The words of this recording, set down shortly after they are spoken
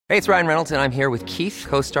Hey, it's Ryan Reynolds, and I'm here with Keith,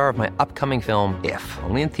 co-star of my upcoming film, If,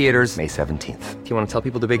 only in theaters May 17th. Do you want to tell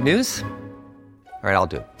people the big news? All right, I'll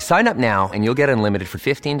do it. Sign up now and you'll get unlimited for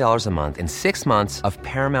 $15 a month and 6 months of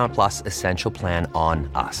Paramount Plus Essential Plan on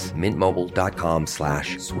us.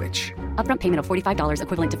 MintMobile.com/switch. Upfront payment of $45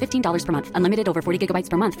 equivalent to $15 per month. Unlimited over 40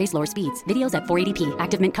 gigabytes per month. Face lower speeds. Videos at 480p.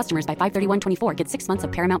 Active Mint customers by 531.24 get 6 months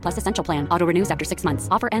of Paramount Plus Essential Plan. Auto renews after 6 months.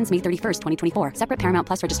 Offer ends May 31st, 2024. Separate Paramount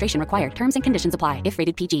Plus registration required. Terms and conditions apply if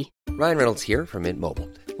rated PG. Ryan Reynolds here from Mint Mobile.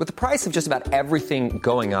 With the price of just about everything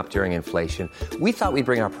going up during inflation, we thought we'd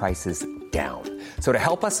bring our prices down. So to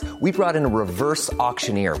help us, we brought in a reverse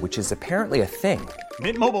auctioneer, which is apparently a thing.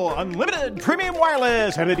 Mint Mobile Unlimited Premium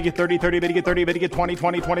Wireless. How to get 30, 30, bit to get 30, bit to get 20,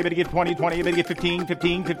 20, 20, bit to get 20, 20, bit to get 15,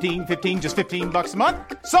 15, 15, 15, just $15 a month?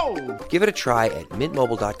 Sold! Give it a try at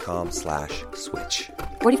mintmobile.com/switch.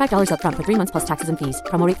 $45 upfront for 3 months plus taxes and fees.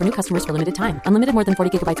 Promo rate for new customers for limited time. Unlimited more than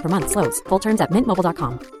 40 gigabytes per month. Slows full terms at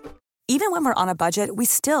mintmobile.com. Even when we're on a budget, we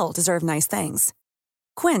still deserve nice things.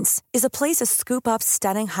 Quince is a place to scoop up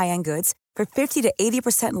stunning high-end goods for 50 to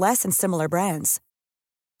 80% less than similar brands.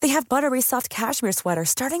 They have buttery soft cashmere sweaters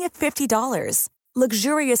starting at $50,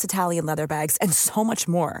 luxurious Italian leather bags, and so much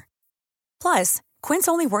more. Plus, Quince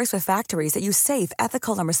only works with factories that use safe,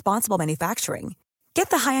 ethical, and responsible manufacturing. Get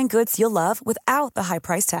the high-end goods you'll love without the high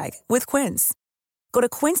price tag with Quince. Go to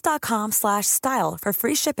quince.com/style for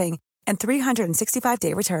free shipping and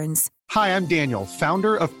 365-day returns. Hi, I'm Daniel,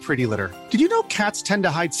 founder of Pretty Litter. Did you know cats tend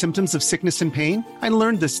to hide symptoms of sickness and pain? I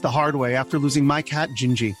learned this the hard way after losing my cat,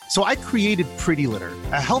 Gingy. So I created Pretty Litter,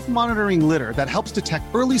 a health monitoring litter that helps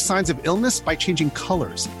detect early signs of illness by changing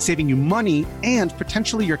colors, saving you money and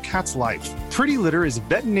potentially your cat's life. Pretty Litter is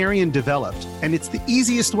veterinarian developed, and it's the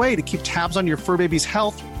easiest way to keep tabs on your fur baby's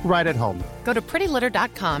health right at home. Go to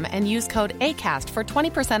prettylitter.com and use code ACAST for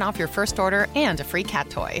 20% off your first order and a free cat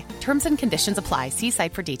toy. Terms and conditions apply. See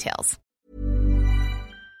site for details.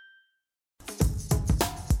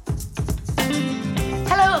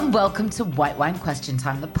 Hello and welcome to White Wine Question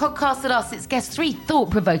Time, the podcast that asks its guests 3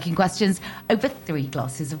 thought-provoking questions over 3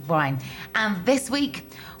 glasses of wine. And this week,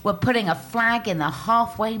 we're putting a flag in the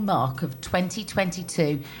halfway mark of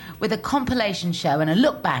 2022 with a compilation show and a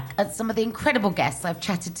look back at some of the incredible guests I've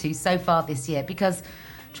chatted to so far this year, because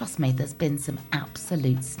trust me, there's been some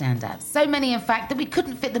absolute standouts. So many, in fact, that we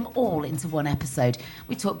couldn't fit them all into one episode.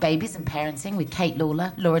 We talked babies and parenting with Kate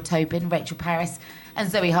Lawler, Laura Tobin, Rachel Parris, and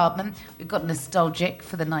Zoe Hardman. We've got nostalgic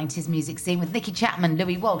for the 90s music scene with Nicky Chapman,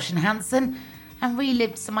 Louis Walsh and Hanson, and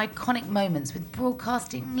relived some iconic moments with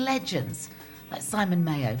broadcasting legends like Simon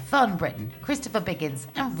Mayo, Fern Britton, Christopher Biggins,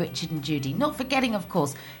 and Richard and Judy. Not forgetting, of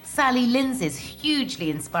course, Sally Lindsay's hugely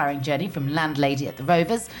inspiring journey from landlady at the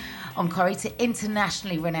Rovers on Corrie to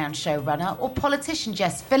internationally renowned showrunner, or politician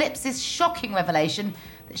Jess Phillips' shocking revelation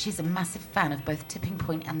that she's a massive fan of both Tipping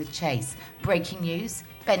Point and The Chase. Breaking news,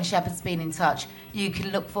 Ben Shepherd's been in touch. You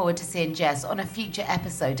can look forward to seeing Jess on a future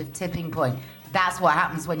episode of Tipping Point. That's what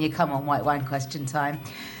happens when you come on White Wine Question Time.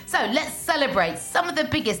 So let's celebrate some of the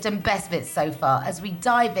biggest and best bits so far as we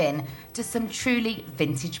dive in to some truly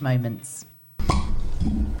vintage moments.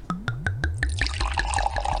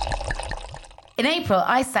 In April,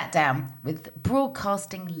 I sat down with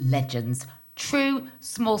broadcasting legends, true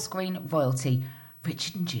small screen royalty,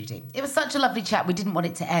 Richard and Judy. It was such a lovely chat, we didn't want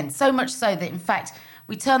it to end. So much so that, in fact,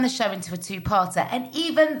 we turned the show into a 2-parter. And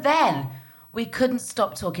even then, we couldn't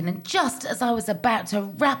stop talking. And just as I was about to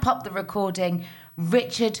wrap up the recording,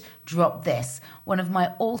 Richard dropped this, one of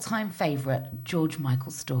my all-time favourite George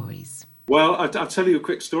Michael stories. Well, I'll tell you a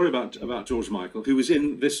quick story about George Michael, who was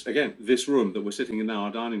in this room that we're sitting in now,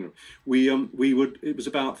 our dining room. It was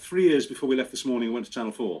about 3 years before we left this morning and went to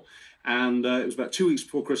Channel 4. And it was about 2 weeks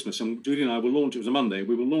before Christmas. And Judy and I it was a Monday,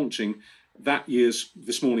 we were launching that year's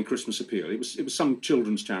This Morning Christmas Appeal. It was some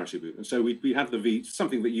children's charity booth. And so we had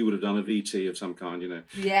something that you would have done, a VT of some kind, you know.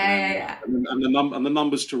 Yeah. And the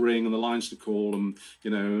numbers to ring and the lines to call and, you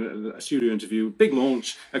know, a studio interview, big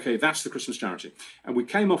launch. Okay, that's the Christmas charity. And we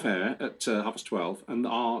came off air at 12:30, and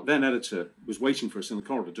our then editor was waiting for us in the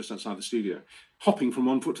corridor just outside the studio, hopping from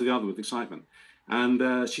one foot to the other with excitement. And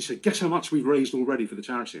she said, "Guess how much we've raised already for the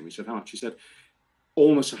charity?" And we said, "How much?" She said,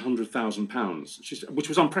 "Almost £100,000, which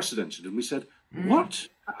was unprecedented." And we said, "What?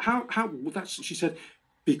 How? That's?" She said,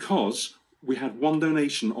 "Because we had one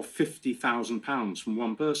donation of £50,000 from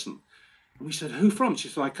one person." And we said, "Who from?" She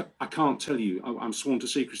said, I can't tell you. I'm sworn to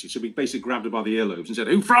secrecy." So we basically grabbed her by the earlobes and said,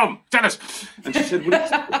 "Who from? Tell us." And she said,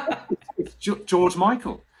 "Well, it's George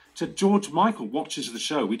Michael." Said, "George Michael watches the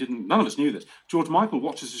show." None of us knew this. George Michael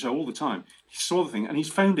watches the show all the time. He saw the thing and he's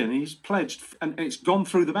phoned in and he's pledged, and it's gone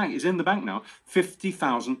through the bank. It's in the bank now,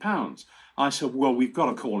 £50,000. I said, "Well, we've got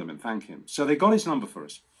to call him and thank him." So they got his number for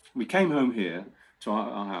us. We came home here to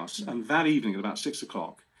our house, and that evening at about 6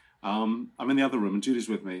 o'clock, I'm in the other room and Judy's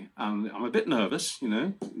with me, and I'm a bit nervous, you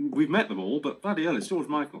know. We've met them all, but bloody hell, it's George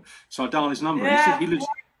Michael. So I dial his number. Yeah.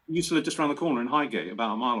 He used to live just around the corner in Highgate,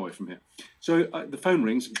 about a mile away from here. So the phone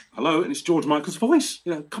rings, hello, and it's George Michael's voice.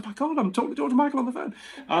 You know, oh my God, I'm talking to George Michael on the phone.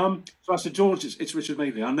 So I said, George, it's Richard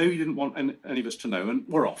Madeley. I know you didn't want any of us to know, and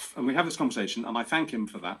we're off. And we have this conversation, and I thank him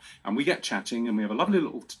for that. And we get chatting, and we have a lovely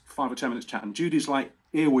little 5 or 10 minutes chat, and Judy's like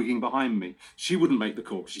earwigging behind me. She wouldn't make the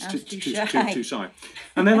call, she's too shy.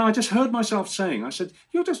 And then I just heard myself saying, I said,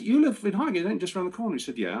 you live in Highgate, don't you, just around the corner? He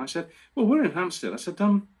said, yeah. I said, well, we're in Hampstead. I said,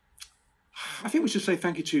 I think we should say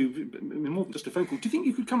thank you to more than just a phone call. Do you think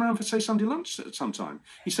you could come around for, say, Sunday lunch at some time?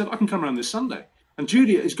 He said, I can come around this Sunday. And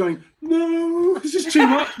Judy is going, no, this is too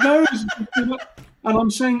much. No, this is too much. And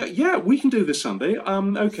I'm saying, yeah, we can do this Sunday.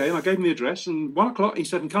 Okay. And I gave him the address. And 1 o'clock, he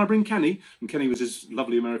said, and can I bring Kenny? And Kenny was his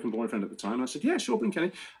lovely American boyfriend at the time. And I said, yeah, sure, bring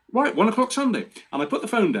Kenny. Right, 1 o'clock Sunday. And I put the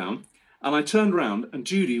phone down, and I turned around, and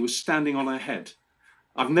Judy was standing on her head.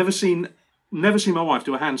 I've never seen my wife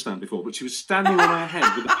do a handstand before, but she was standing on her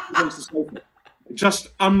head with her against the sofa. Just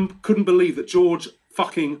couldn't believe that George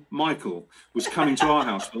fucking Michael was coming to our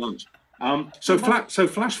house for lunch. So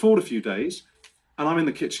flash forward a few days, and I'm in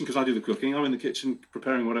the kitchen because I do the cooking. I'm in the kitchen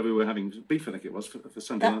preparing whatever we were having, beef I think it was for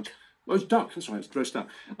Sunday lunch. Well, it's duck. That's right, it's roast duck.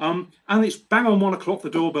 And it's bang on 1 o'clock. The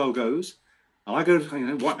doorbell goes, and I go,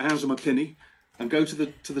 wipe my hands on my pinny, and go to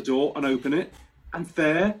the door and open it, and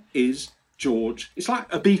there is George. It's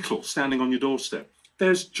like a beetle standing on your doorstep.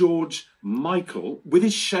 There's George Michael with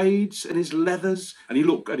his shades and his leathers and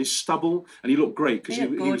his stubble, and he looked great because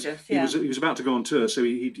he was about to go on tour, so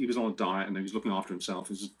he was on a diet and he was looking after himself.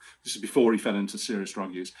 This is before he fell into serious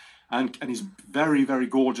drug use, and his very, very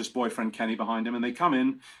gorgeous boyfriend Kenny behind him, and they come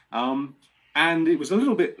in, and it was a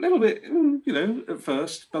little bit, you know, at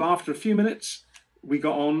first, but after a few minutes we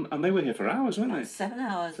got on, and they were here for hours, weren't they? 7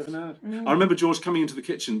 hours. 7 hours. I remember George coming into the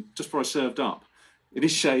kitchen just before I served up, in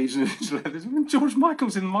his shades and his leathers. George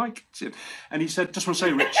Michael's in my kitchen. And he said, just want to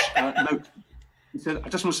say, Rich, no. He said, I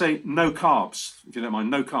just want to say no carbs, if you don't mind,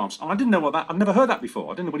 no carbs. And I didn't know what that, I'd never heard that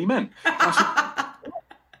before. I didn't know what he meant. And I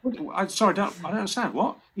said, sorry, I don't understand.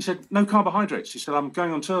 What? He said, no carbohydrates. He said, I'm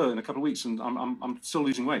going on tour in a couple of weeks and I'm still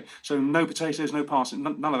losing weight. So no potatoes, no parsnips,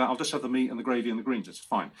 none of that. I'll just have the meat and the gravy and the greens. It's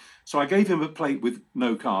fine. So I gave him a plate with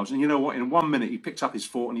no carbs. And you know what? In 1 minute, he picked up his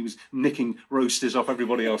fork and he was nicking roasters off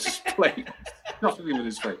everybody else's plate. Nothing with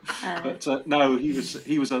his face. But no, he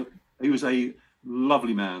was a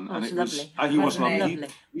lovely man. Oh, and it was lovely. He was lovely.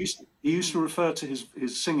 He used to refer to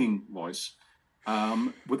his singing voice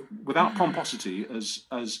without pomposity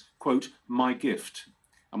as quote, my gift.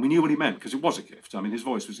 And we knew what he meant because it was a gift. I mean, his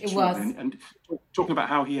voice was extraordinary. And talking about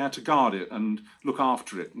how he had to guard it and look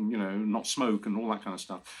after it and, you know, not smoke and all that kind of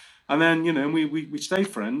stuff. And then, you know, we stayed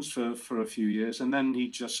friends for a few years, and then he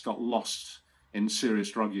just got lost in serious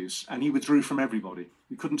drug use, and he withdrew from everybody.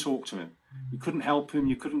 You couldn't talk to him. You couldn't help him.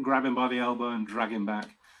 You couldn't grab him by the elbow and drag him back.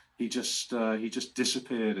 He just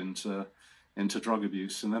disappeared into drug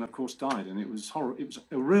abuse, and then of course died. And it was horrible. It was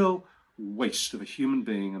a real waste of a human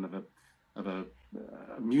being and of a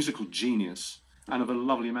musical genius and of a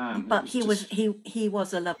lovely man. But he was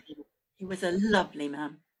a lovely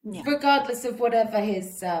man. Yeah. Regardless of whatever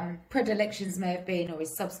his predilections may have been or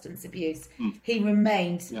his substance abuse, he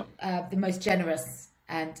remained the most generous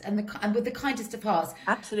and with the kindest of hearts.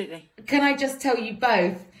 Absolutely. Can I just tell you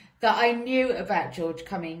both that I knew about George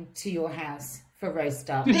coming to your house for roast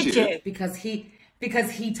duck? Did you? Because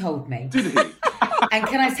he told me. Did he? And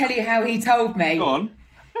can I tell you how he told me? Go on.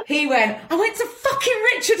 He went, I went to fucking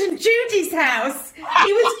Richard and Judy's house.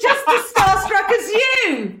 He was just as starstruck as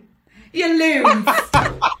you. You loons.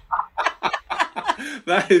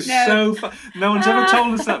 That is so fun. No one's ever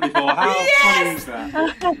told us that before. How funny is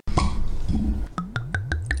that?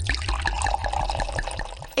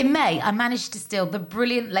 In May, I managed to steal the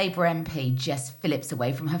brilliant Labour MP Jess Phillips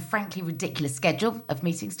away from her frankly ridiculous schedule of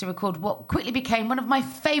meetings to record what quickly became one of my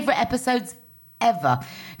favourite episodes ever.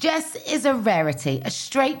 Jess is a rarity, a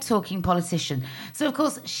straight-talking politician. So, of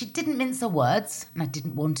course, she didn't mince her words, and I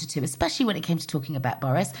didn't want her to, especially when it came to talking about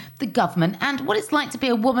Boris, the government, and what it's like to be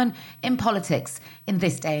a woman in politics in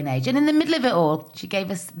this day and age. And in the middle of it all, she gave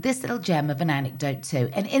us this little gem of an anecdote too,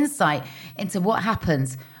 an insight into what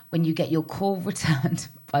happens when you get your call returned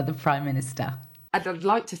by the Prime Minister. I'd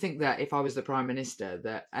like to think that if I was the Prime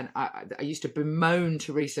Minister, and I used to bemoan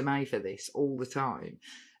Theresa May for this all the time,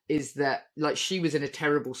 is that like she was in a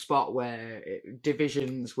terrible spot where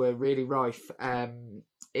divisions were really rife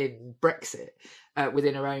in Brexit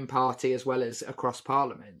within her own party as well as across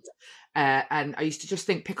Parliament. And I used to just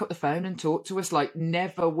think, pick up the phone and talk to us. Like,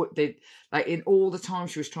 never would they, like, in all the time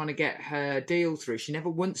she was trying to get her deal through, she never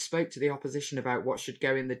once spoke to the opposition about what should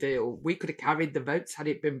go in the deal. We could have carried the votes had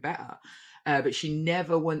it been better. But she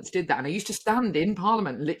never once did that. And I used to stand in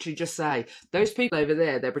Parliament and literally just say, those people over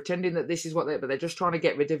there, they're pretending that this is what but they're just trying to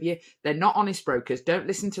get rid of you. They're not honest brokers. Don't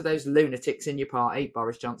listen to those lunatics in your party,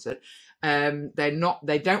 Boris Johnson.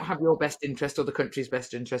 They don't have your best interest or the country's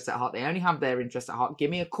best interest at heart. They only have their interest at heart. Give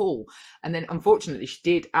me a call. And then unfortunately, she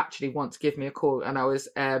did actually want to give me a call. And I was,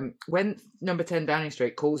 when number 10 Downing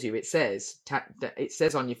Street calls you, it says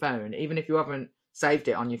on your phone, even if you haven't saved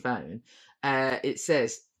it on your phone, it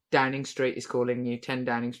says, Downing Street is calling you, 10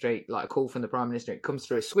 Downing Street, like a call from the Prime Minister. It comes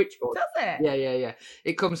through a switchboard. Does it? Yeah.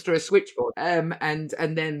 It comes through a switchboard. And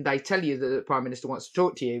then they tell you that the Prime Minister wants to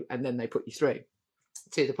talk to you, and then they put you through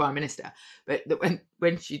to the Prime Minister. But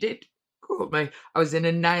when she did call me, I was in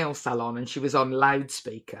a nail salon and she was on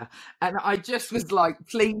loudspeaker. And I just was like,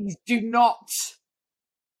 please don't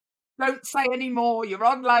say any more. You're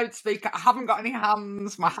on loudspeaker. I haven't got any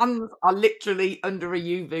hands. My hands are literally under a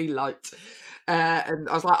UV light. And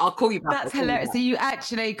I was like, I'll call you back. That's hilarious. So you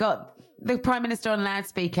actually got the Prime Minister on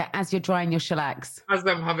loudspeaker as you're drying your shellacs. As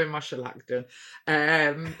I'm having my shellac done.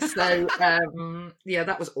 Yeah,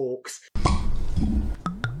 that was orcs.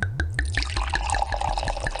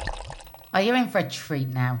 Oh, you're in for a treat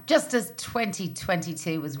now. Just as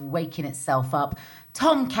 2022 was waking itself up,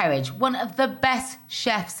 Tom Kerridge, one of the best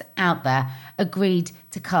chefs out there, agreed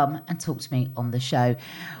to come and talk to me on the show.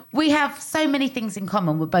 We have so many things in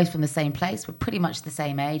common. We're both from the same place. We're pretty much the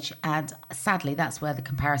same age. And sadly, that's where the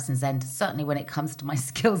comparisons end, certainly when it comes to my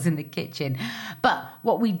skills in the kitchen. But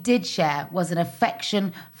what we did share was an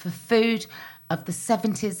affection for food of the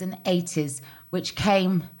 70s and 80s, which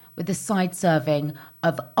came with the side serving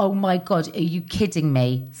of, oh my God, are you kidding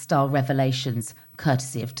me? Style revelations,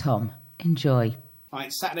 courtesy of Tom. Enjoy.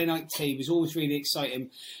 Right, Saturday night tea was always really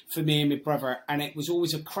exciting for me and my brother, and it was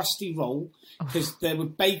always a crusty roll because there were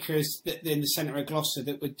bakers in the centre of Gloucester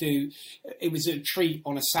that would do. It was a treat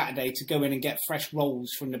on a Saturday to go in and get fresh rolls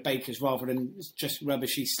from the bakers rather than just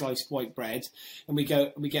rubbishy sliced white bread. And we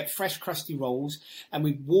get fresh crusty rolls, and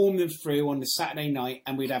we warm them through on the Saturday night,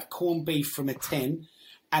 and we'd have corned beef from a tin.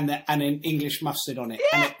 And an English mustard on it.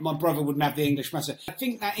 Yeah. And my brother wouldn't have the English mustard. I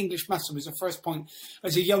think that English mustard was the first point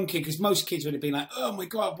as a young kid, because most kids would have been like, oh my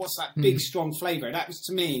God, what's that big, strong flavour? That was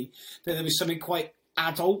to me that there was something quite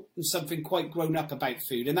adult and something quite grown up about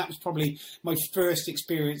food. And that was probably my first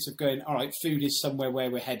experience of going, all right, food is somewhere where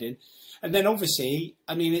we're heading. And then obviously,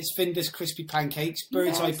 I mean, it's Findus crispy pancakes,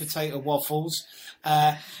 bird's eye potato waffles,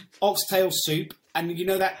 oxtail soup, and you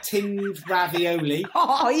know that tinned ravioli.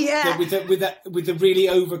 Oh yeah, with the really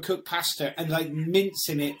overcooked pasta and like mince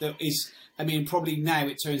in it. That is, I mean, probably now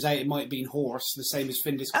it turns out it might have been horse, the same as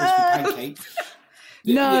Findus crispy pancake.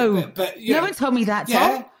 No, but no one told me that.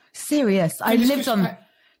 Tom. Serious. Findus I lived on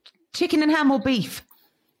chicken and ham or beef.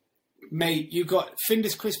 Mate, you got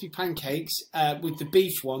Findus crispy pancakes with the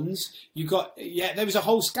beef ones. You got there was a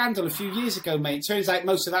whole scandal a few years ago, mate. Turns out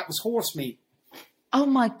most of that was horse meat. Oh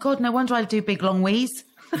my God! No wonder I do big long wheeze.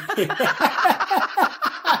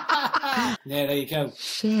 Yeah, there you go.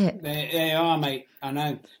 Shit. There you are, mate. I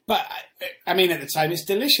know, but I mean, at the time, it's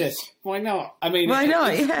delicious. Why not? I mean, why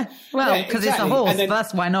not? Yeah. Well, because it's a horse. Then,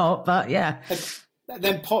 that's why not. But yeah.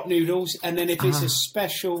 Then pot noodles, and then if it's a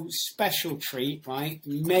special treat, right?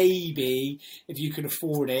 Maybe if you could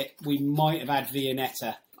afford it, we might have had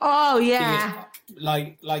Viennetta. Oh yeah,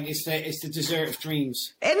 like it's the dessert of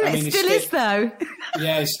dreams. It still is though.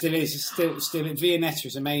 Yeah, it still is. It's still Viennetta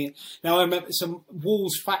is amazing. Now I remember some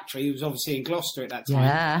Wall's factory. He was obviously in Gloucester at that time.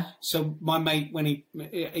 Yeah. So my mate, when he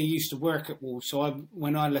used to work at Wall, so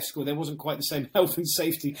when I left school, there wasn't quite the same health and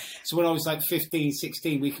safety. So when I was like 15,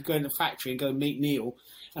 16, we could go in the factory and go and meet Neil.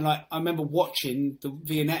 And I remember watching the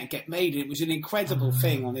Viennetta get made. It was an incredible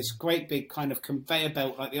thing on this great big kind of conveyor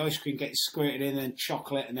belt, like the ice cream gets squirted in and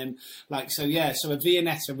chocolate, and then like so a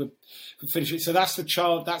Viennetta would finish it. So that's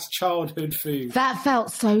childhood food. That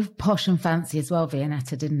felt so posh and fancy as well,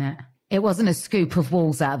 Viennetta, didn't it? It wasn't a scoop of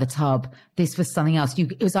Walls out of the tub. This was something else.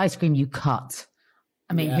 It was ice cream you cut.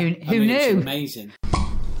 I mean, who knew? It's amazing.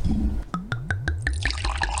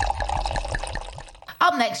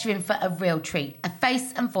 Up next, you're in for a real treat. A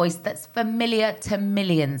face and voice that's familiar to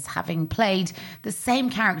millions, having played the same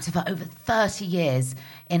character for over 30 years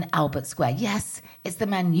in Albert Square. Yes, it's the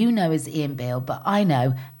man you know as Ian Beale, but I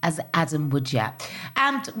know as Adam Woodyatt.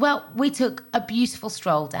 And, well, we took a beautiful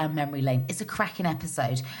stroll down memory lane. It's a cracking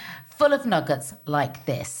episode, full of nuggets like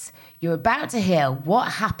this. You're about to hear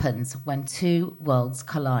what happens when two worlds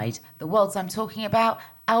collide. The worlds I'm talking about,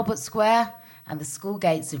 Albert Square and the school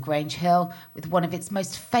gates of Grange Hill with one of its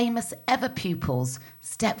most famous ever pupils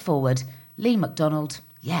step forward, Lee McDonald,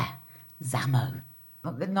 Zammo.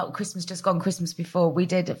 Not Christmas just gone, Christmas before. We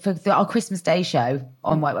did, for our Christmas Day show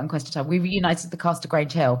on White Wine Question Time, we reunited the cast of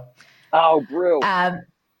Grange Hill. Oh, brilliant.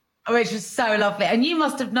 Which was so lovely. And you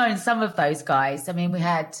must have known some of those guys. I mean, we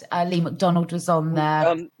had Lee McDonald was on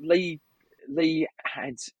there. Lee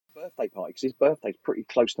had a birthday party because his birthday's pretty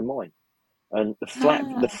close to mine. And the flat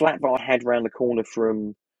that I had round the corner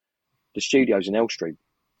from the studios in Elstree,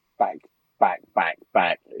 back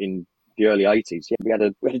in the early 80s. Yeah, we had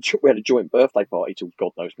a joint birthday party till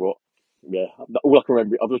God knows what. Yeah, all I can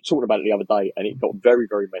remember, I was talking about it the other day, and it got very,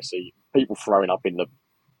 very messy. People throwing up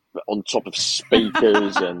on top of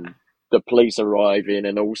speakers, and the police arriving,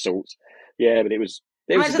 and all sorts. Yeah, but it was.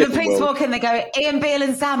 Imagine the police walk in, they go, Ian Beale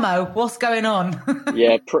and Zammo, what's going on?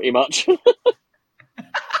 Yeah, pretty much.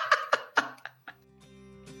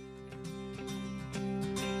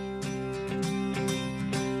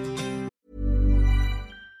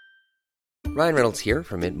 Ryan Reynolds here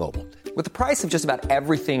from Mint Mobile. With the price of just about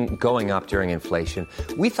everything going up during inflation,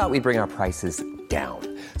 we thought we'd bring our prices down.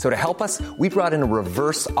 So to help us, we brought in a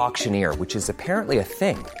reverse auctioneer, which is apparently a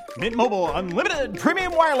thing. Mint Mobile Unlimited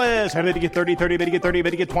Premium Wireless. How to get 30, 30, how to get 30, how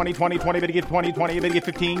to get 20, 20, 20, how to get 20, 20, how to get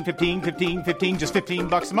 15, 15, 15, 15, just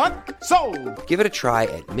 $15 a month? Sold! Give it a try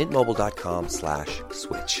at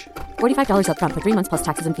mintmobile.com/switch. $45 up front for 3 months plus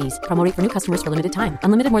taxes and fees. Promo rate for new customers for limited time.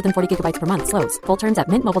 Unlimited more than 40 gigabytes per month. Slows full terms at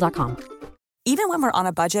mintmobile.com. Even when we're on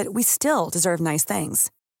a budget, we still deserve nice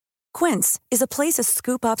things. Quince is a place to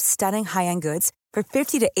scoop up stunning high-end goods for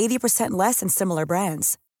 50 to 80% less than similar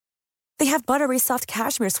brands. They have buttery soft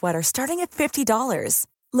cashmere sweaters starting at $50,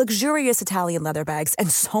 luxurious Italian leather bags,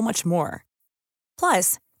 and so much more.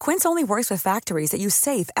 Plus, Quince only works with factories that use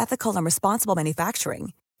safe, ethical, and responsible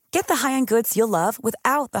manufacturing. Get the high-end goods you'll love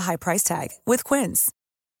without the high price tag with Quince.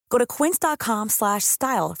 Go to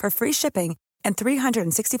quince.com/style for free shipping and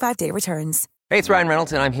 365-day returns. Hey, it's Ryan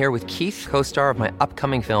Reynolds, and I'm here with Keith, co-star of my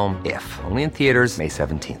upcoming film, If, only in theaters May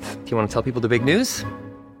 17th. Do you want to tell people the big news?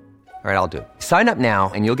 All right, I'll do it. Sign up now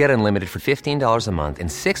and you'll get unlimited for $15 a month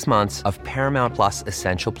and 6 months of Paramount Plus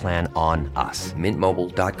Essential Plan on us.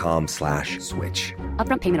 MintMobile.com/switch.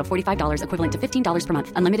 Upfront payment of $45 equivalent to $15 per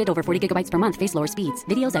month. Unlimited over 40 gigabytes per month. Face lower speeds.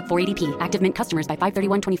 Videos at 480p. Active Mint customers by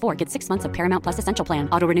 531.24 get 6 months of Paramount Plus Essential Plan.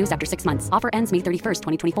 Auto renews after 6 months. Offer ends May 31st,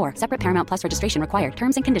 2024. Separate Paramount Plus registration required.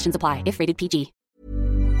 Terms and conditions apply if rated PG.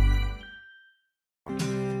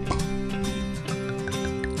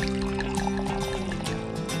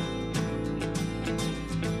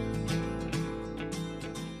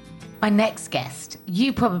 My next guest,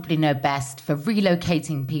 you probably know best for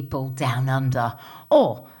relocating people down under,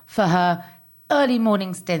 or for her early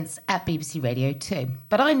morning stints at BBC Radio 2.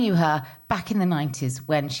 But I knew her back in the 90s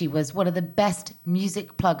when she was one of the best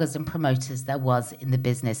music pluggers and promoters there was in the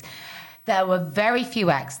business. There were very few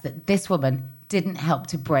acts that this woman didn't help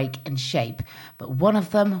to break and shape. But one of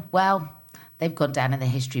them, well, they've gone down in the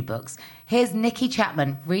history books. Here's Nikki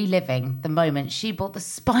Chapman reliving the moment she brought the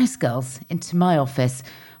Spice Girls into my office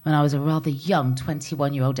when I was a rather young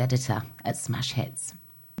 21-year-old editor at Smash Hits.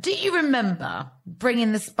 Do you remember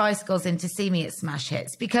bringing the Spice Girls in to see me at Smash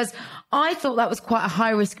Hits? Because I thought that was quite a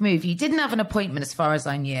high-risk move. You didn't have an appointment as far as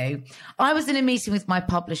I knew. I was in a meeting with my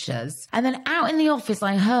publishers. And then out in the office,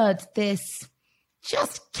 I heard this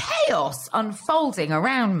just chaos unfolding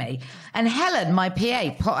around me. And Helen, my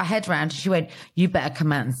PA, put her head round and she went, "You better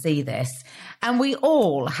come out and see this." And we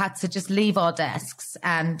all had to just leave our desks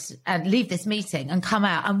and leave this meeting and come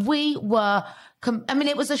out. And we were,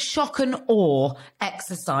 it was a shock and awe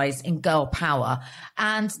exercise in girl power.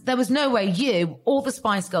 And there was no way all the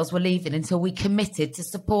Spice Girls were leaving until we committed to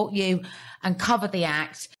support you and cover the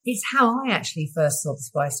act. It's how I actually first saw the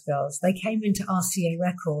Spice Girls. They came into RCA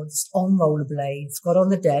Records on rollerblades, got on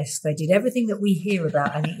the desk. They did everything that we hear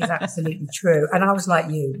about, and it is absolutely true. And I was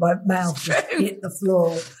like you, my mouth just hit the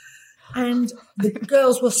floor. And the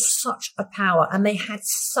girls were such a power, and they had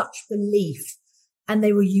such belief, and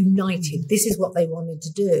they were united. This is what they wanted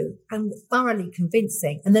to do, and thoroughly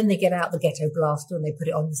convincing. And then they get out the Ghetto Blaster and they put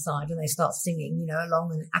it on the side and they start singing,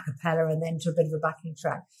 along an a cappella and then to a bit of a backing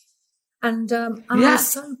track. And I was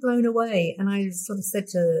so blown away. And I sort of said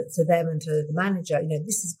to them and to the manager,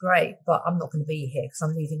 this is great, but I'm not going to be here because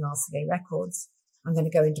I'm leaving RCA Records. I'm going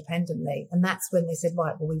to go independently. And that's when they said,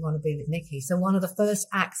 right, well, we want to be with Nikki. So one of the first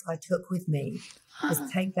acts I took with me was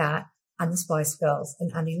take that and the Spice Girls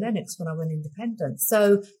and Annie Lennox when I went independent.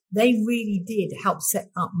 So they really did help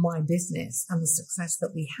set up my business and the success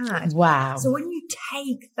that we had. Wow. So when you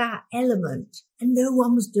take that element, and no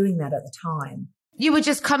one was doing that at the time, You would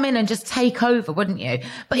just come in and just take over, wouldn't you?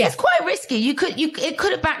 But it's quite risky. It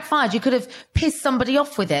could have backfired. You could have pissed somebody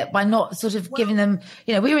off with it by not sort of giving them,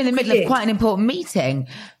 we were in the middle of quite an important meeting.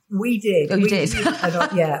 We did. Oh, you did?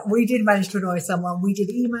 We did manage to annoy someone. We did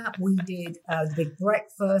EMAP. We did the big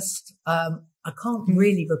breakfast. I can't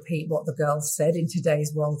really repeat what the girls said in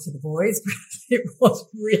today's world to the boys because it was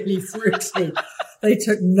really fruity. They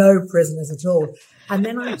took no prisoners at all. And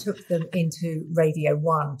then I took them into Radio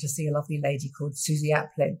 1 to see a lovely lady called Susie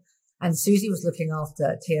Aplin. And Susie was looking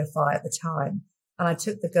after TFI at the time. And I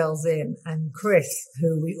took the girls in, and Chris,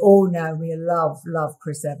 who we all know, we love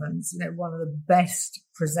Chris Evans, one of the best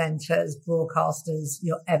presenters, broadcasters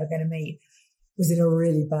you're ever going to meet, was in a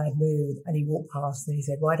really bad mood. And he walked past and he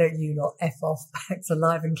said, "Why don't you not F off back to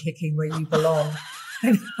Live and Kicking where you belong?"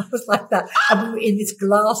 And I was like that. And we were in this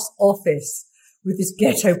glass office with this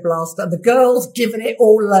ghetto blaster, and the girls giving it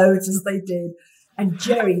all loads as they did. And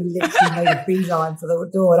Jerry literally made a beeline for the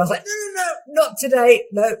door. And I was like, no, not today.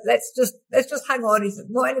 No, let's just hang on. He's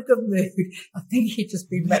not in a good mood. I think he'd just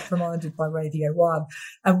been reprimanded by Radio 1.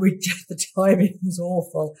 And the timing was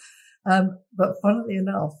awful. But funnily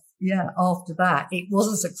enough, after that, it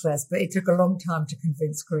was a success, but it took a long time to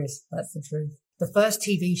convince Chris. That's the truth. The first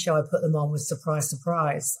TV show I put them on was Surprise,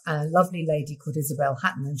 Surprise. And a lovely lady called Isabel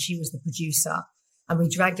Hatton, and she was the producer. And we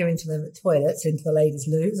dragged her into the toilets, into the ladies'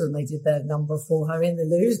 loos, and they did their number for her in the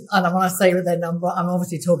loos. And when I say with their number, I'm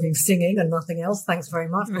obviously talking singing and nothing else. Thanks very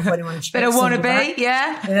much. Bit of wannabe,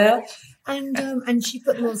 yeah. Yeah. And she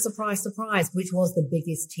put them on Surprise, Surprise, which was the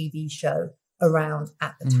biggest TV show around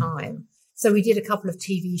at the time. So we did a couple of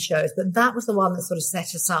TV shows, but that was the one that sort of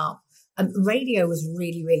set us up. Radio was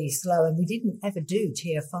really, really slow, and we didn't ever do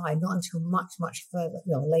TFI, not until much, much further,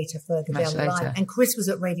 further down the line. And Chris was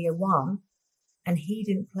at Radio 1. And he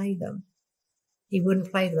didn't play them. He wouldn't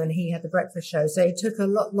play them, and he had the breakfast show. So it took a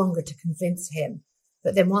lot longer to convince him.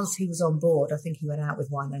 But then once he was on board, I think he went out with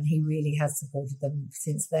one, and he really has supported them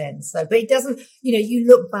since then. So, but it doesn't, you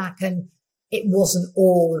look back and it wasn't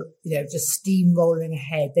all, just steamrolling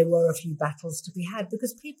ahead. There were a few battles to be had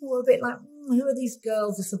because people were a bit like, who are these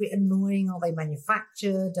girls? It's a bit annoying. Are they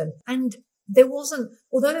manufactured? And there wasn't,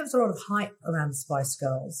 although there was a lot of hype around the Spice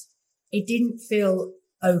Girls, it didn't feel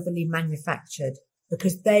overly manufactured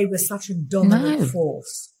because they were such a dominant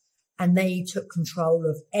force, and they took control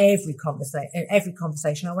of every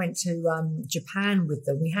conversation. I went to Japan with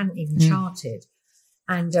them. We hadn't even charted,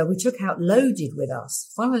 and we took out Loaded with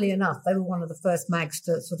us. Funnily enough, they were one of the first mags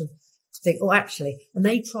to sort of think, and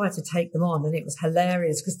they tried to take them on, and it was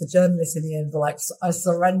hilarious because the journalists in the end were like, "I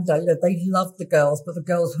surrender." They loved the girls, but the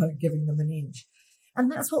girls weren't giving them an inch,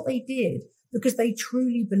 and that's what they did. Because they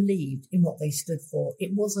truly believed in what they stood for.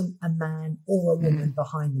 It wasn't a man or a woman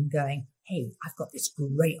behind them going, "Hey, I've got this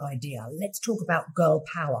great idea. Let's talk about girl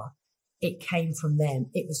power." It came from them.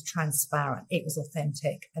 It was transparent. It was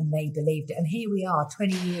authentic, and they believed it. And here we are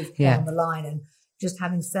 20 years down the line, and just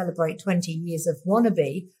having celebrate 20 years of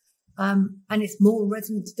Wannabe. And it's more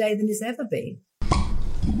resonant today than it's ever been.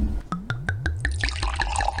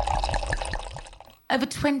 Over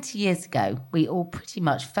 20 years ago, we all pretty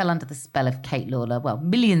much fell under the spell of Kate Lawler. Well,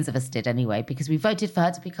 millions of us did anyway, because we voted for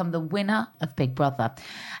her to become the winner of Big Brother.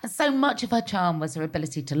 And so much of her charm was her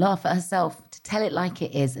ability to laugh at herself, to tell it like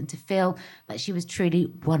it is, and to feel that she was truly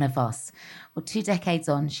one of us. Well, 2 decades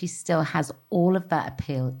on, she still has all of that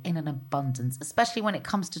appeal in an abundance, especially when it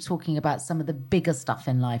comes to talking about some of the bigger stuff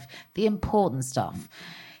in life, the important stuff.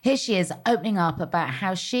 Here she is opening up about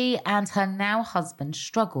how she and her now husband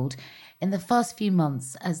struggled in the first few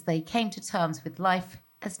months as they came to terms with life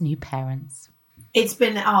as new parents. It's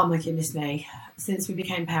been, oh my goodness me, since we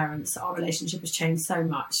became parents, our relationship has changed so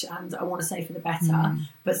much, and I want to say for the better,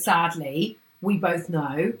 but sadly, we both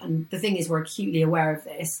know, and the thing is we're acutely aware of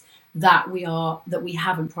this, that we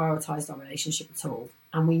haven't prioritised our relationship at all,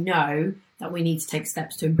 and we know that we need to take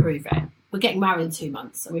steps to improve it. We're getting married in 2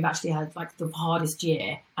 months, and we've actually had like the hardest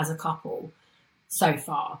year as a couple so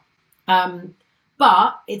far.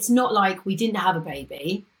 But it's not like we didn't have a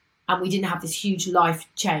baby and we didn't have this huge life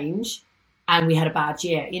change and we had a bad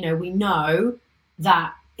year. We know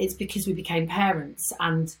that it's because we became parents,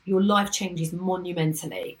 and your life changes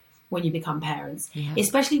monumentally when you become parents,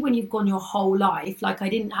 especially when you've gone your whole life. Like, I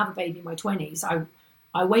didn't have a baby in my 20s.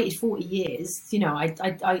 I waited 40 years.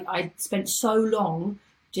 I spent so long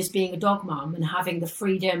just being a dog mum and having the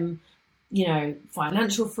freedom,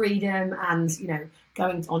 financial freedom, and,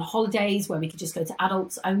 going on holidays where we could just go to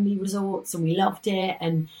adults only resorts, and we loved it,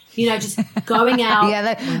 and just going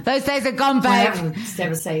out. Those days are gone, babe. It's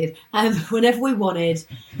devastated. Whenever we wanted,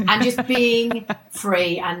 and just being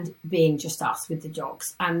free and being just us with the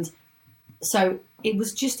dogs. And so it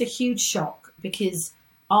was just a huge shock because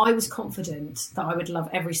I was confident that I would love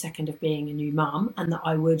every second of being a new mum, and that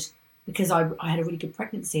I would, because I had a really good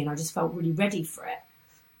pregnancy and I just felt really ready for it.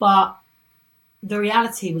 But the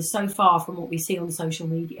reality was so far from what we see on social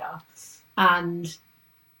media, and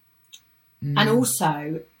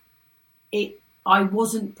also I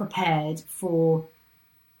wasn't prepared for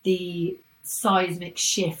the seismic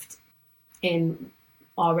shift in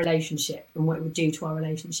our relationship and what it would do to our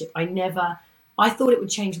relationship. I thought it would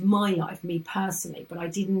change my life, me personally, but I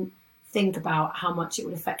didn't think about how much it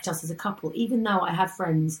would affect us as a couple, even though I had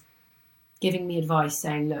friends giving me advice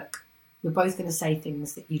saying, look, you're both going to say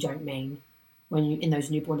things that you don't mean when you in those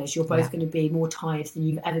newborn days. You're both going to be more tired than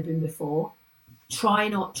you've ever been before. Try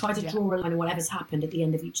to draw a line on whatever's happened at the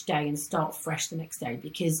end of each day and start fresh the next day,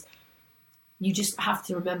 because you just have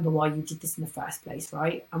to remember why you did this in the first place,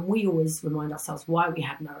 right? And we always remind ourselves why we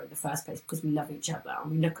had Noah in the first place, because we love each other.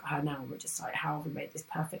 And we look at her now and we're just like, how have we made this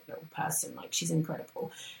perfect little person? Like, she's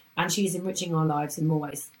incredible. And she's enriching our lives in more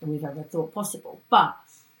ways than we've ever thought possible. But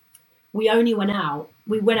we went out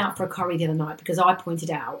for a curry the other night because I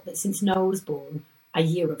pointed out that since Noah was born a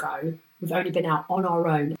year ago, we've only been out on our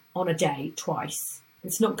own on a day twice.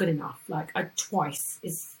 It's not good enough. Like, twice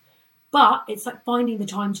is... But it's like finding the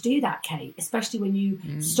time to do that, Kate, especially when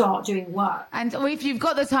you start doing work. And if you've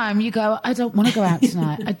got the time, you go, I don't want to go out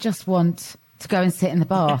tonight. I just want to go and sit in the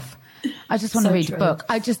bath. I just want to read a book.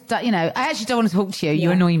 I just, I actually don't want to talk to you.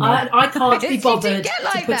 You annoy me. I can't be bothered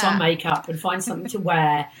like to put on makeup and find something to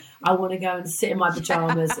wear. I want to go and sit in my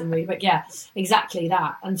pajamas and read. But yeah, exactly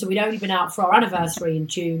that. And so we'd only been out for our anniversary in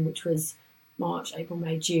June, which was March, April,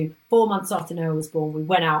 May, June. 4 months after Noah was born, we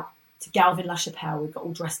went out to Galvin La Chapelle. We got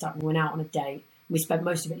all dressed up and went out on a date. We spent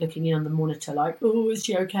most of it looking in on the monitor like, oh, is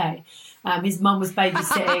she okay? His mum was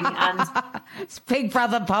babysitting. And it's Big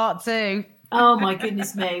Brother Part 2. Oh, my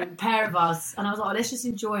goodness me. A pair of us. And I was like, let's just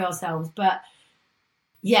enjoy ourselves. But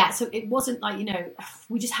yeah, so it wasn't like,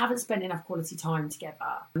 we just haven't spent enough quality time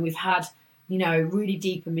together. And we've had, really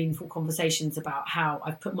deep and meaningful conversations about how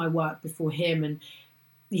I've put my work before him. And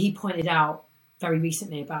he pointed out very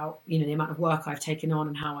recently about, the amount of work I've taken on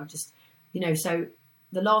and how I've just, so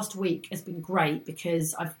the last week has been great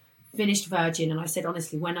because I've finished Virgin. And I said,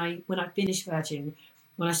 honestly, when I finished Virgin,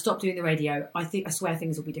 when I stopped doing the radio, I swear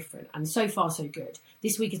things will be different. And so far, so good.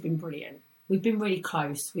 This week has been brilliant. We've been really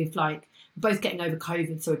close. We've both getting over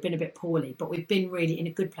COVID, so we've been a bit poorly, but we've been really in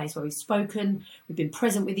a good place where we've spoken, we've been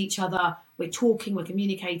present with each other, we're talking, we're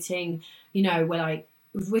communicating,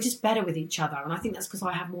 we're just better with each other. And I think that's because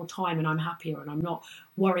I have more time and I'm happier and I'm not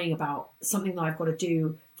worrying about something that I've got to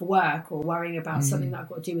do for work or worrying about something that I've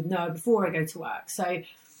got to do with Noah before I go to work. So,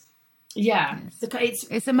 yeah.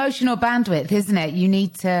 It's emotional bandwidth, isn't it? You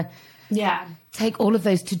need to take all of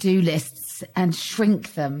those to-do lists and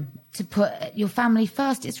shrink them to put your family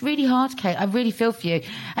first. It's really hard, Kate. I really feel for you.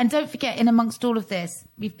 And don't forget, in amongst all of this,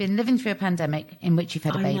 we've been living through a pandemic in which you've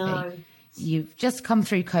had a baby. Know. You've just come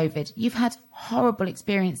through COVID. You've had horrible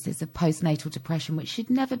experiences of postnatal depression, which should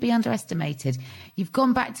never be underestimated. You've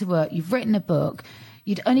gone back to work. You've written a book.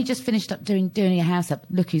 You'd only just finished up doing your house up.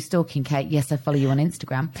 Look who's stalking, Kate. Yes, I follow you on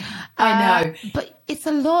Instagram. I know. But it's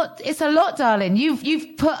a lot. It's a lot, darling.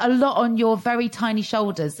 You've put a lot on your very tiny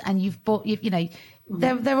shoulders, and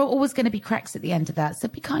there are always going to be cracks at the end of that. So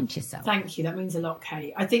be kind to yourself. Thank you. That means a lot,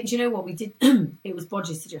 Kate. I think, do you know what we did? It was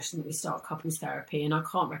Bodge's suggestion that we start couples therapy, and I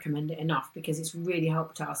can't recommend it enough because it's really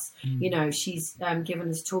helped us. She's given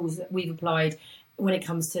us tools that we've applied when it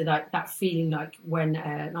comes to that feeling like when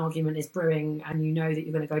an argument is brewing and you know that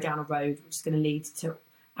you're going to go down a road which is going to lead to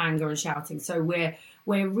anger and shouting. So we're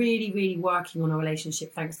really, really working on our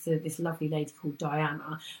relationship thanks to this lovely lady called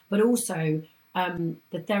Diana. But also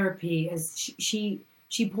the therapy, as she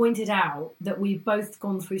pointed out, that we've both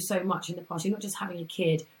gone through so much in the past. You're not just having a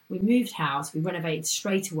kid. We moved house, we renovated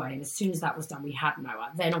straight away, and as soon as that was done, we had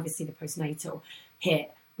Noah. Then obviously the postnatal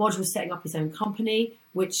hit. Bodge was setting up his own company,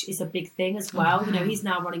 which is a big thing as well. He's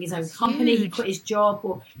now running his own company. Huge. He quit his job,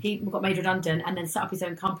 or he got made redundant, and then set up his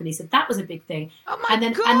own company. So that was a big thing. Oh my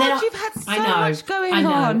God, you've had so much going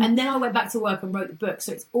on. And then I went back to work and wrote the book.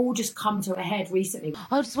 So it's all just come to a head recently.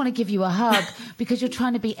 I just want to give you a hug because you're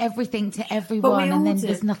trying to be everything to everyone, and then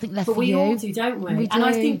there's nothing left for you. But we all do, don't we? And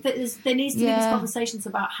I think that there needs to be these conversations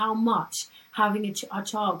about how much having a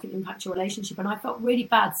child can impact your relationship. And I felt really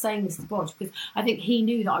bad saying this to Bodge because I think he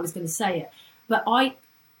knew that I was going to say it. But part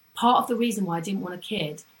of the reason why I didn't want a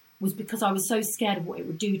kid was because I was so scared of what it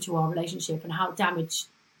would do to our relationship and how damaged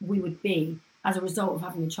we would be as a result of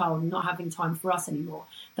having a child and not having time for us anymore.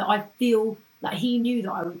 That I feel like he knew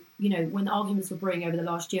that when the arguments were brewing over the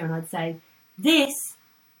last year, and I'd say, this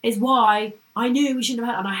is why I knew we shouldn't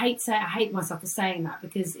have had, and I hate myself for saying that,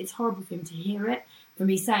 because it's horrible for him to hear it, for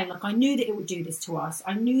me saying, like, I knew that it would do this to us.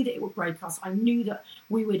 I knew that it would break us. I knew that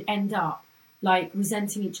we would end up like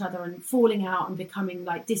resenting each other and falling out and becoming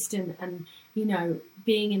like distant and, you know,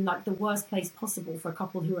 being in like the worst place possible for a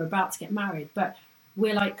couple who are about to get married. But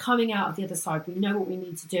we're like coming out of the other side. We know what we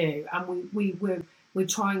need to do. And we're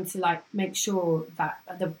trying to like make sure that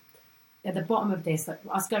at the bottom of this, like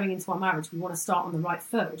us going into our marriage, we want to start on the right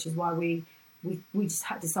foot, which is why we just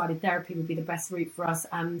had decided therapy would be the best route for us,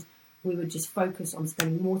 and we would just focus on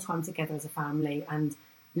spending more time together as a family and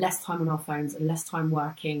less time on our phones and less time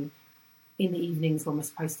working in the evenings when we're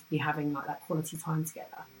supposed to be having like that quality time together.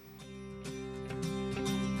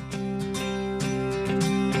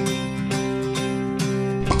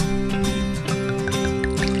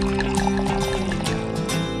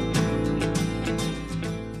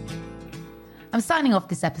 I'm signing off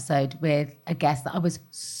this episode with a guest that I was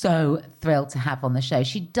so thrilled to have on the show.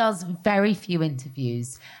 She does very few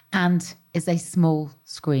interviews and is a small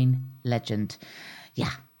screen legend.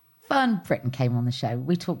 Yeah, Fern Britton came on the show.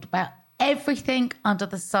 We talked about everything under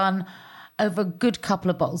the sun over a good couple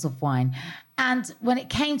of bottles of wine. And when it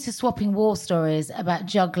came to swapping war stories about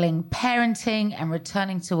juggling parenting and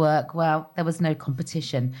returning to work, well, there was no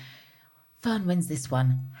competition. Fern wins this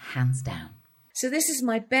one, hands down. So this is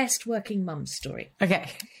my best working mum story. Okay.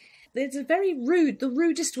 It's a very rude, the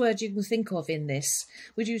rudest word you can think of in this.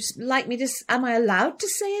 Would you like me to, am I allowed to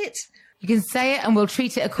say it? You can say it and we'll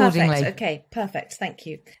treat it accordingly. Perfect. Okay, perfect. Thank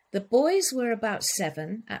you. The boys were about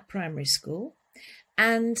 7 at primary school.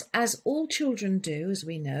 And as all children do, as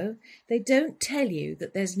we know, they don't tell you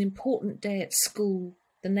that there's an important day at school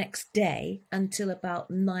the next day until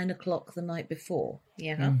about 9 o'clock the night before.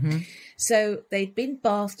 Yeah. Mm-hmm. So they'd been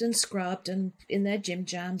bathed and scrubbed and in their gym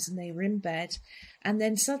jams and they were in bed. And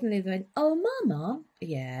then suddenly they went, "Oh, Mama."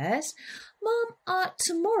 "Yes." "Mum,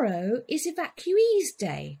 tomorrow is evacuees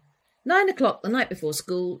day." 9 o'clock the night before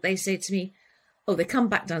school, they say to me, oh, they come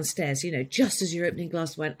back downstairs, you know, just as you're opening a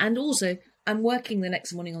glass of wine. And also, I'm working the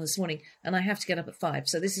next morning on this morning and I have to get up at 5.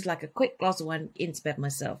 So this is like a quick glass of wine into bed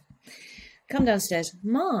myself. Come downstairs.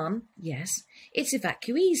 "Mom." "Yes." "It's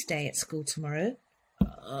evacuees day at school tomorrow."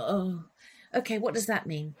 "Oh, okay, what does that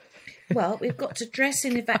mean?" "Well, we've got to dress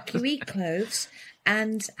in evacuee clothes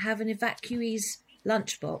and have an evacuee's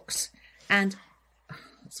lunchbox." And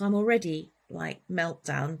so I'm already like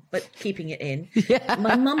meltdown, but keeping it in. Yeah.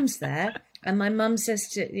 My mum's there and my mum says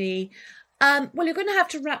to me, well, you're going to have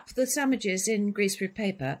to wrap the sandwiches in greaseproof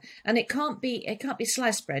paper and it can't be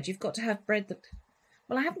sliced bread. You've got to have bread that...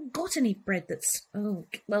 Well, I haven't got any bread that's... Oh,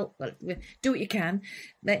 well, do what you can.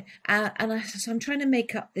 So I'm trying to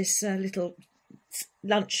make up this little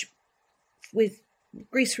lunch with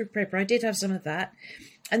greaseproof paper. I did have some of that.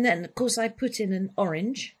 And then, of course, I put in an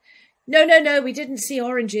orange. No, we didn't see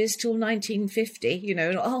oranges till 1950, you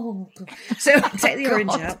know. Oh, God. So take the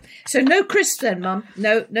orange out. So no crisps then, Mum.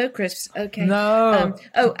 No crisps. Okay. No.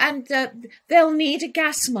 And they'll need a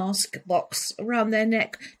gas mask box around their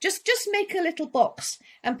neck. Just make a little box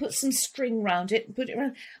and put some string round it and put it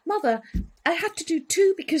around. Mother, I have to do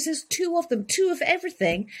 2 because there's 2 of them, 2 of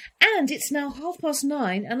everything. And it's now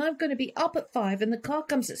 9:30 and I'm going to be up at 5 and the car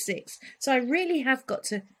comes at 6. So I really have got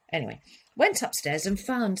to... Anyway... Went upstairs and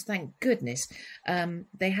found, thank goodness,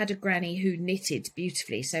 they had a granny who knitted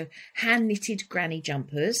beautifully. So hand-knitted granny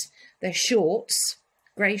jumpers. They're shorts,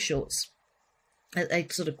 grey shorts.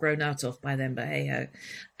 They'd sort of grown out of by then, but hey-ho.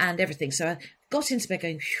 And everything. So I got into bed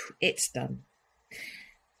going, it's done.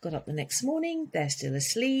 Got up the next morning. They're still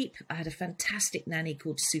asleep. I had a fantastic nanny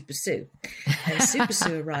called Super Sue. And Super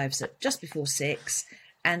Sue arrives at just before 6.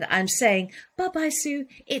 And I'm saying, bye-bye, Sue,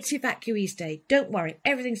 it's evacuees day. Don't worry,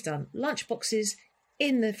 everything's done. Lunch boxes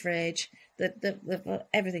in the fridge, the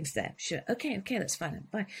everything's there. Sure, okay, that's fine.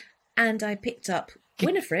 Bye. And I picked up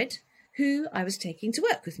Winifred, who I was taking to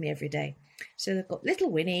work with me every day. So they've got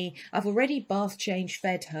little Winnie. I've already bath changed,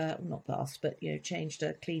 fed her. Well, not bathed, but, you know, changed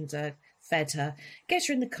her, cleaned her, fed her. Get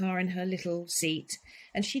her in the car in her little seat.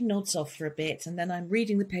 And she nods off for a bit. And then I'm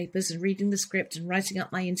reading the papers and reading the script and writing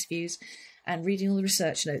up my interviews and reading all the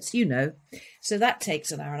research notes, you know. So that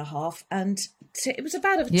takes an hour and a half. And it was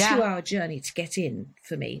about a 2-hour journey to get in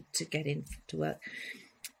for me, to get into work.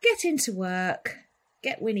 Get into work,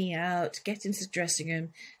 get Winnie out, get into the dressing room,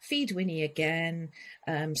 feed Winnie again,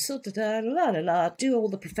 do all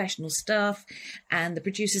the professional stuff. And the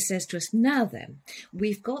producer says to us, now then,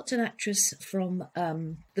 we've got an actress from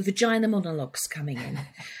the Vagina Monologues coming in.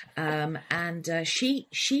 And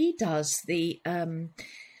she does the...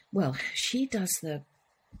 she does the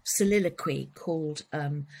soliloquy called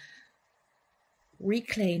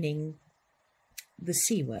Reclaiming the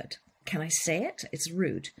C word. Can I say it? It's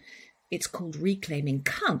rude. It's called Reclaiming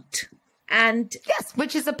Cunt. And yes,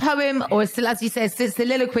 which is a poem, or still, as you say, it's the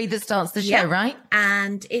soliloquy that starts the show, right?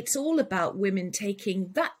 And it's all about women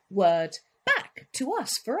taking that word back to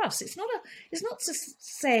us, for us. It's not just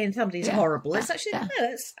saying somebody's horrible. It's actually no,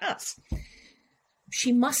 it's us.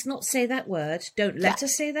 She must not say that word. Don't let her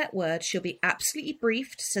say that word. She'll be absolutely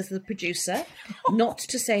briefed, says the producer, not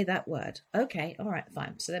to say that word. Okay, all right,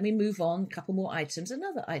 fine. So then we move on, a couple more items,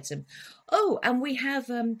 another item. Oh, and we have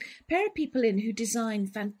a pair of people in who design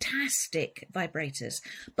fantastic vibrators,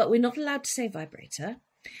 but we're not allowed to say vibrator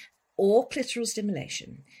or clitoral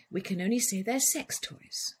stimulation. We can only say they're sex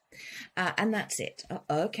toys. And that's it.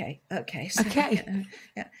 Okay. So,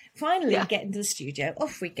 finally, get into the studio.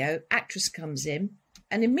 Off we go. Actress comes in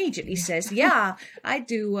and immediately says, yeah, I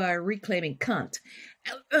do Reclaiming Cunt.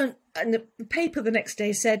 And the paper the next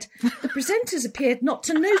day said, the presenters appeared not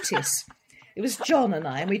to notice. It was John and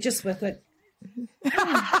I, and we just went,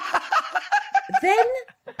 Then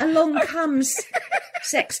along comes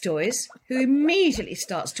Sex Toys, who immediately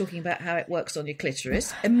starts talking about how it works on your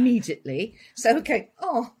clitoris. Immediately. So, and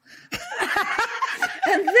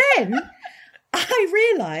then I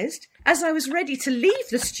realised, as I was ready to leave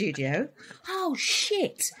the studio, oh,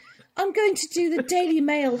 shit, I'm going to do the Daily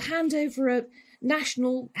Mail hand over a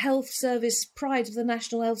National Health Service, Pride of the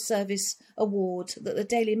National Health Service award that the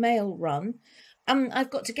Daily Mail run. I've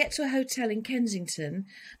got to get to a hotel in Kensington,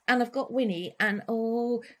 and I've got Winnie, and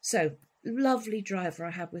so lovely driver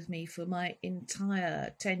I had with me for my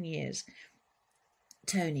entire 10 years.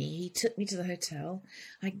 Tony, he took me to the hotel.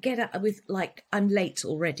 I get out with, I'm late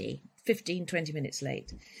already, 15, 20 minutes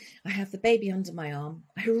late. I have the baby under my arm.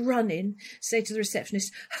 I run in, say to the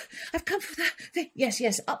receptionist, I've come for that thing.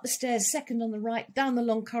 Yes, up the stairs, second on the right, down the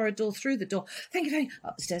long corridor, through the door. Thank you,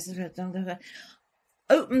 up the stairs, down.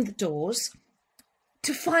 Open the doors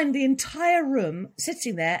to find the entire room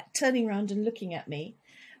sitting there, turning around and looking at me.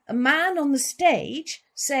 A man on the stage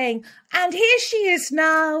saying, and here she is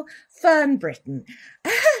now, Fern Britton.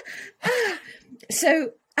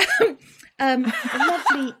 So, a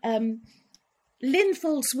lovely Lynn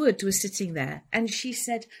Foldswood was sitting there, and she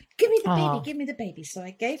said, give me the baby. So I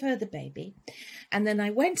gave her the baby, and then I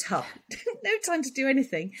went up, no time to do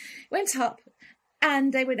anything, went up,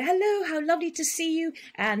 and they went, hello, how lovely to see you,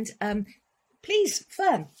 and please,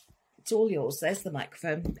 Fern, it's all yours. There's the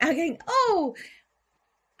microphone. I'm going,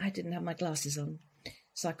 I didn't have my glasses on,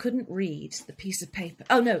 so I couldn't read the piece of paper.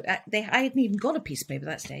 Oh, no, I hadn't even got a piece of paper at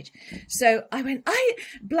that stage. So I went,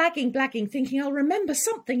 blagging, thinking I'll remember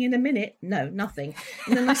something in a minute. No, nothing.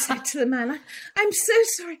 And then I said to the man, I'm so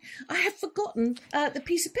sorry, I have forgotten the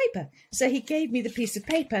piece of paper. So he gave me the piece of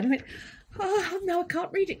paper, and I went, oh, no, I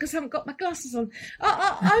can't read it because I haven't got my glasses on.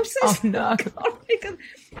 I'm so sorry. No.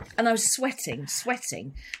 And I was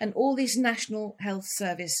sweating, and all these National Health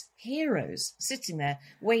Service heroes sitting there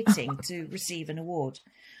waiting to receive an award.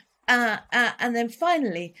 And then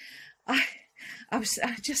finally, I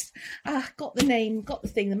just got the name, got the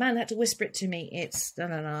thing. The man had to whisper it to me. It's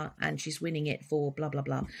and she's winning it for blah, blah,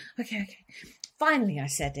 blah. Okay. Finally, I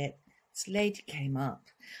said it. This lady came up,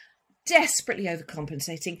 desperately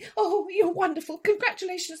overcompensating. Oh, you're wonderful.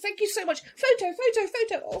 Congratulations. Thank you so much. Photo.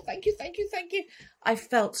 Oh, thank you. I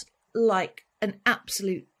felt like an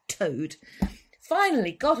absolute toad.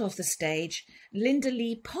 Finally got off the stage. Linda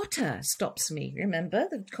Lee Potter stops me. Remember,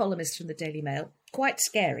 the columnist from the Daily Mail? Quite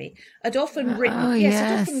scary. I'd often written,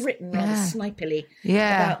 rather snipily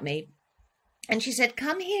about me. And she said,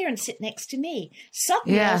 come here and sit next to me.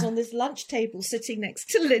 Suddenly I was on this lunch table sitting next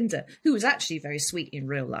to Linda, who was actually very sweet in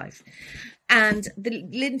real life. And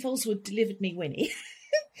Lynn Foldswood delivered me Winnie.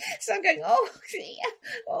 So I'm going,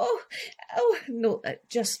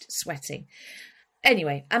 just sweating.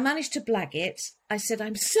 Anyway, I managed to blag it. I said,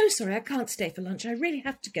 I'm so sorry, I can't stay for lunch. I really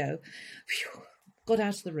have to go. Phew. Got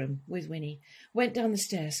out of the room with Winnie. Went down the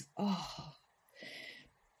stairs.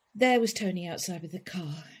 There was Tony outside with the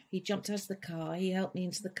car. He jumped out of the car. He helped me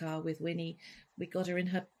into the car with Winnie. We got her in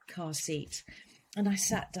her car seat. And I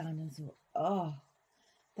sat down and thought,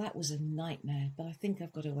 that was a nightmare, but I think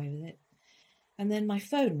I've got away with it. And then my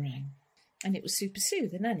phone rang, and it was Super Sue,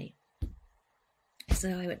 the nanny. So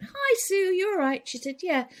I went, hi, Sue, you all right? She said,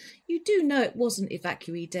 yeah, you do know it wasn't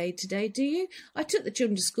evacuee day today, do you? I took the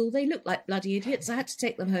children to school. They looked like bloody idiots. I had to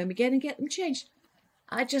take them home again and get them changed.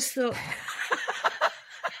 I just thought...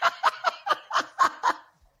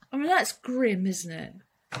 I mean, that's grim, isn't it?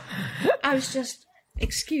 I was just,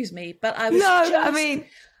 excuse me, but I was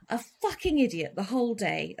a fucking idiot the whole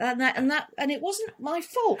day. And it wasn't my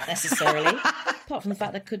fault necessarily, apart from the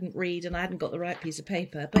fact I couldn't read and I hadn't got the right piece of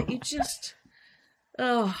paper. But you just,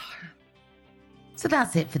 So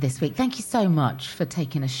that's it for this week. Thank you so much for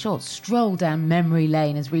taking a short stroll down memory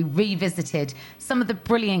lane as we revisited some of the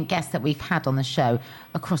brilliant guests that we've had on the show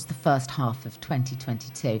across the first half of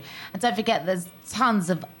 2022. And don't forget, there's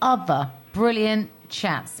tons of other brilliant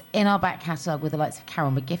chats in our back catalogue with the likes of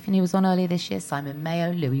Carol McGiffin, who was on earlier this year, Simon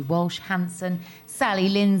Mayo, Louis Walsh, Hanson, Sally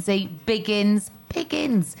Lindsay, Biggins.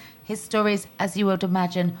 His stories, as you would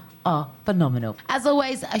imagine, are phenomenal. As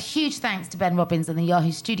always, a huge thanks to Ben Robbins and the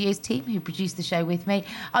Yahoo Studios team who produced the show with me.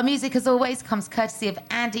 Our music, as always, comes courtesy of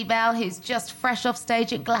Andy Bell, who's just fresh off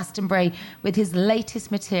stage at Glastonbury with his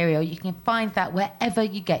latest material. You can find that wherever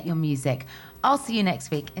you get your music. I'll see you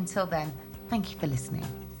next week. Until then, thank you for listening.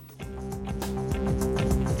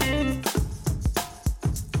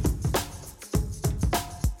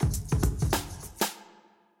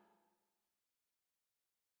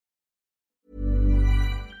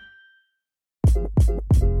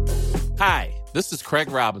 Hi, this is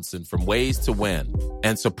Craig Robinson from Ways to Win,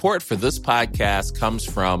 and support for this podcast comes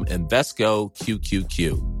from Invesco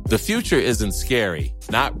QQQ. The future isn't scary.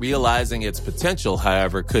 Not realizing its potential,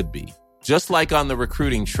 however, could be. Just like on the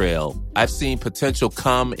recruiting trail, I've seen potential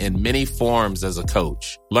come in many forms as a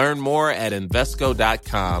coach. Learn more at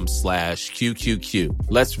Invesco.com/QQQ.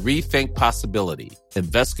 Let's rethink possibility.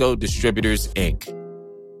 Invesco Distributors, Inc.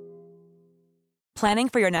 Planning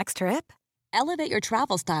for your next trip? Elevate your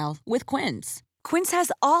travel style with Quince. Quince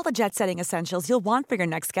has all the jet-setting essentials you'll want for your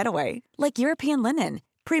next getaway, like European linen,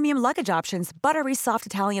 premium luggage options, buttery soft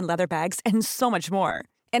Italian leather bags, and so much more.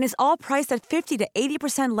 And is all priced at 50 to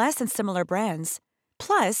 80% less than similar brands.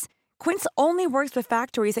 Plus, Quince only works with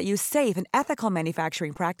factories that use safe and ethical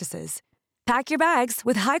manufacturing practices. Pack your bags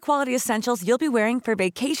with high-quality essentials you'll be wearing for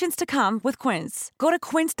vacations to come with Quince. Go to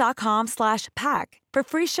quince.com/pack for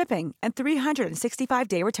free shipping and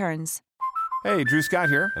 365-day returns. Hey, Drew Scott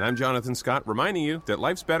here, and I'm Jonathan Scott, reminding you that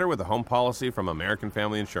life's better with a home policy from American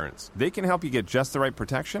Family Insurance. They can help you get just the right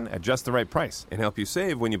protection at just the right price and help you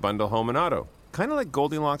save when you bundle home and auto. Kind of like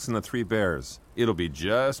Goldilocks and the Three Bears. It'll be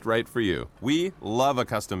just right for you. We love a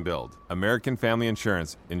custom build. American Family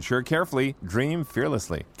Insurance. Insure carefully, dream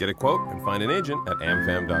fearlessly. Get a quote and find an agent at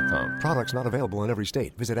amfam.com. Products not available in every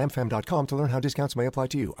state. Visit amfam.com to learn how discounts may apply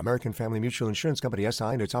to you. American Family Mutual Insurance Company,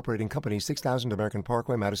 SI, and its operating company, 6000 American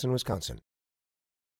Parkway, Madison, Wisconsin.